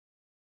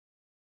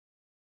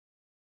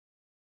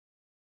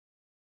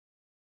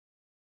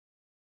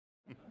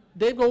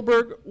Dave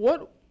Goldberg,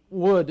 what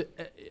would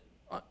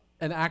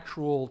an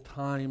actual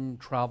time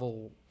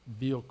travel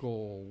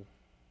vehicle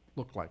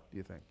look like, do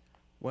you think?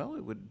 Well,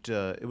 it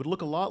would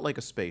look a lot like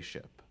a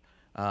spaceship.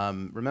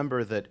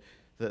 Remember that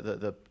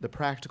the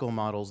practical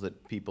models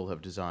that people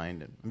have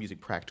designed, and I'm using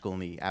practical in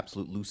the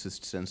absolute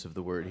loosest sense of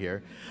the word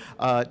here,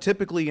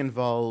 typically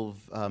involve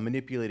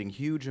manipulating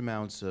huge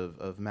amounts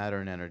of matter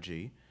and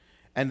energy.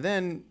 And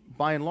then,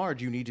 by and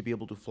large, you need to be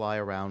able to fly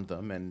around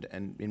them, and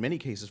in many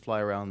cases fly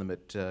around them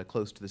at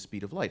close to the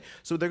speed of light.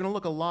 So they're going to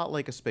look a lot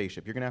like a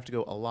spaceship. You're going to have to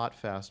go a lot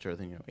faster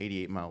than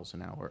 88 miles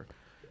an hour.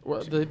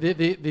 Well,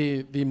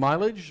 the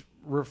mileage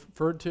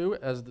referred to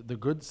as the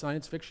good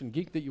science fiction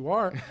geek that you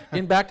are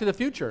in Back to the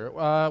Future,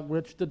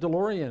 which the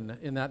DeLorean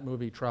in that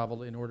movie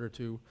traveled in order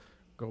to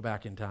go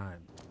back in time.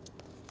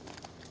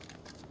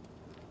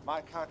 My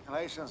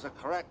calculations are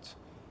correct.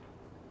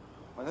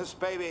 When this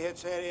baby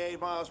hits 88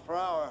 miles per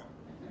hour,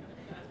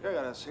 you're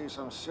gonna see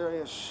some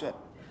serious shit.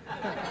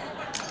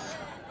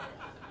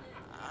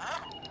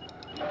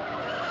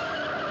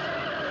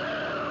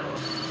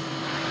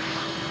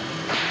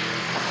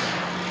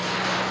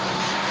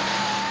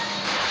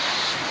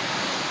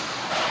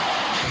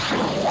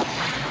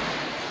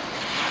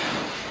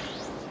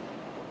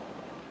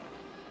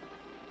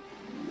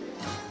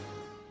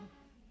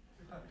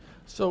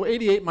 So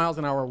 88 miles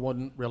an hour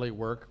wouldn't really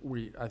work.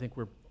 I think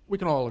we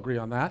can all agree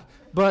on that.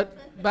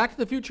 But Back to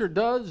the Future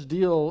does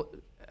deal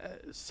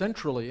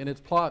centrally in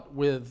its plot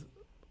with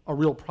a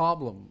real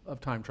problem of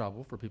time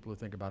travel for people who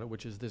think about it,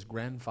 which is this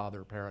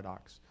grandfather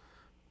paradox.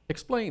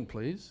 Explain,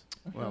 please.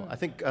 Well, I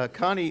think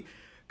Connie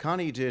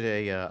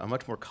did a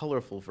much more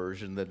colorful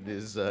version than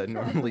is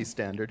normally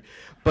standard.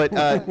 But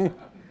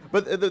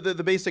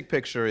the basic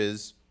picture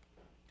is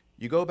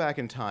you go back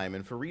in time,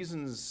 and for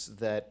reasons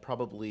that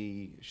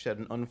probably shed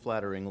an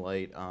unflattering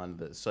light on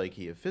the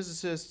psyche of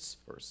physicists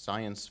or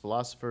science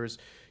philosophers,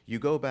 you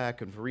go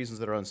back, and for reasons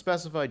that are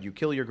unspecified, you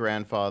kill your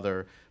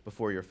grandfather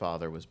before your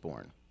father was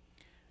born.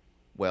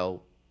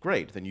 Well,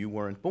 great, then you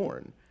weren't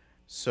born.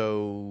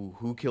 So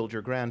who killed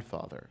your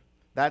grandfather?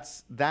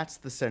 That's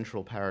the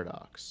central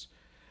paradox.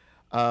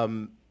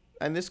 And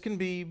this can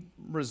be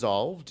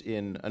resolved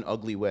in an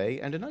ugly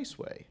way and a nice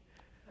way.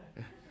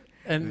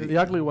 And the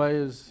ugly way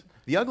is?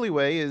 The ugly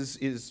way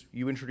is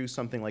you introduce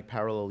something like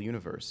parallel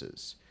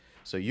universes.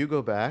 So you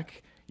go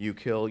back, you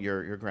kill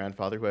your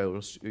grandfather, who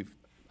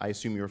I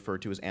assume you refer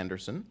to as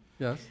Anderson.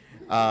 Yes.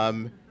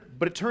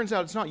 But it turns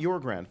out it's not your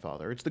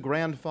grandfather. It's the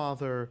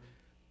grandfather.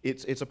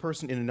 It's a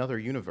person in another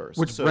universe.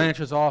 Which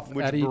branches off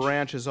at each. Which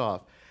branches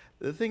off.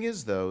 The thing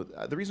is, though,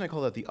 the reason I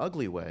call that the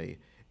ugly way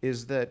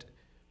is that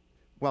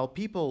while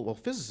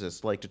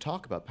physicists like to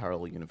talk about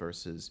parallel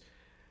universes,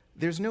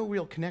 there's no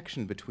real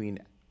connection between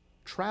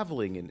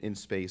traveling in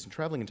space and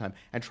traveling in time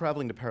and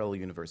traveling to parallel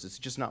universes. It's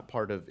just not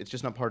part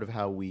of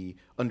how we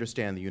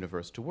understand the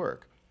universe to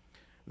work.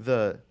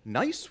 The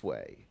nice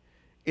way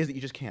is that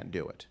you just can't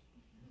do it.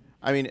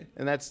 I mean,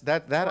 and that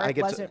or I get.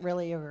 It wasn't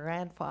really your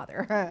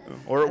grandfather.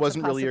 Or it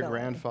wasn't really your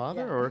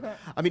grandfather. Yeah. Or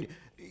I mean,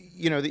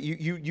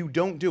 you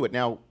don't do it.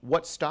 Now,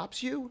 what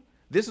stops you?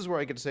 This is where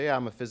I get to say,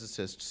 I'm a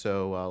physicist,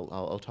 so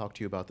I'll talk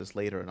to you about this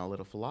later, and I'll let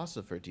a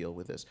philosopher deal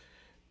with this.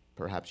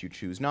 Perhaps you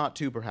choose not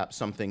to. Perhaps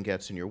something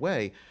gets in your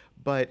way.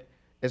 But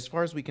as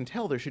far as we can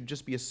tell, there should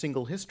just be a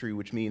single history,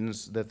 which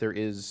means that there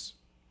is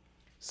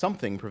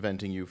something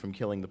preventing you from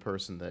killing the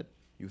person that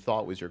you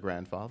thought was your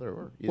grandfather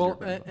or is your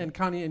grandfather. And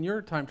Connie, in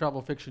your time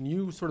travel fiction,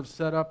 you sort of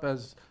set up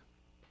as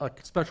a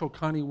special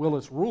Connie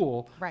Willis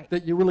rule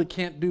that you really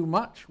can't do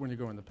much when you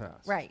go in the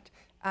past. Right.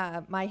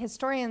 My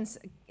historians,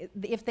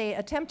 if they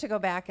attempt to go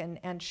back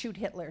and shoot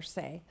Hitler,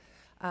 say,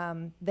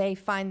 they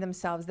find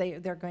themselves,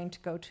 they're going to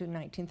go to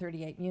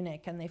 1938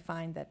 Munich, and they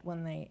find that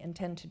when they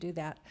intend to do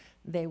that,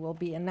 they will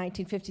be in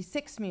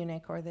 1956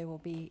 Munich, or they will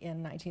be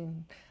in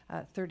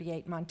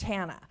 1938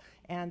 Montana,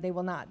 and they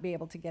will not be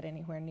able to get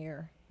anywhere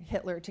near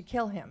Hitler to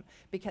kill him,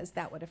 because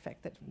that would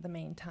affect the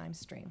main time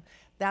stream.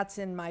 That's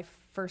in my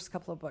first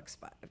couple of books,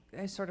 but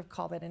I sort of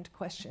call that into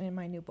question in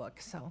my new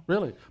book. So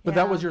really? But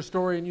that was your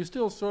story, and you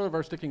still sort of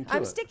are sticking to it.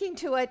 I'm sticking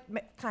to it,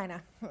 kind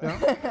of.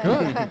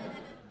 Yeah?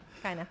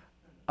 Kind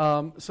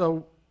of.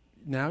 So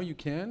now you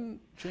can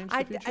change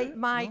the future?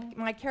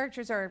 My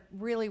characters are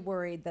really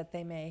worried that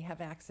they may have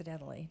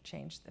accidentally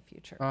changed the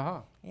future.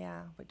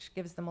 Yeah, which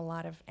gives them a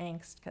lot of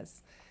angst,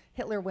 because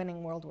Hitler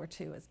winning World War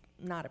II is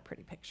not a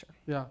pretty picture.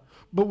 Yeah,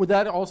 but would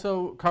that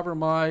also cover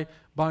my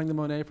buying the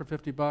Monet for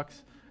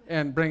 $50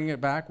 and bringing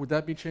it back? Would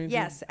that be changing?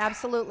 Yes,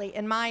 absolutely.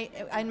 In my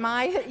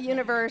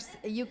universe,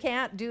 you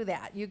can't do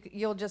that.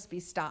 You'll just be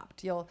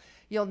stopped. You'll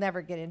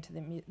never get into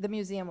the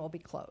museum will be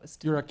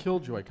closed. You're a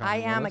killjoy, Connie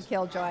Willis. I am a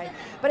killjoy,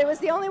 but it was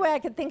the only way I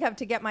could think of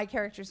to get my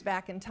characters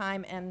back in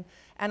time and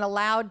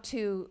allowed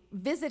to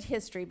visit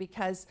history,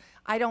 because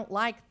I don't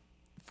like,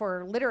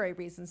 for literary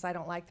reasons, I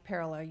don't like the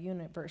parallel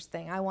universe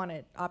thing. I want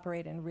to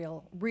operate in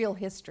real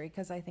history,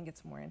 because I think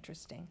it's more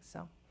interesting.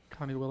 So,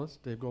 Connie Willis,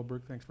 Dave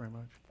Goldberg, thanks very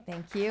much.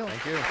 Thank you.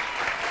 Thank you.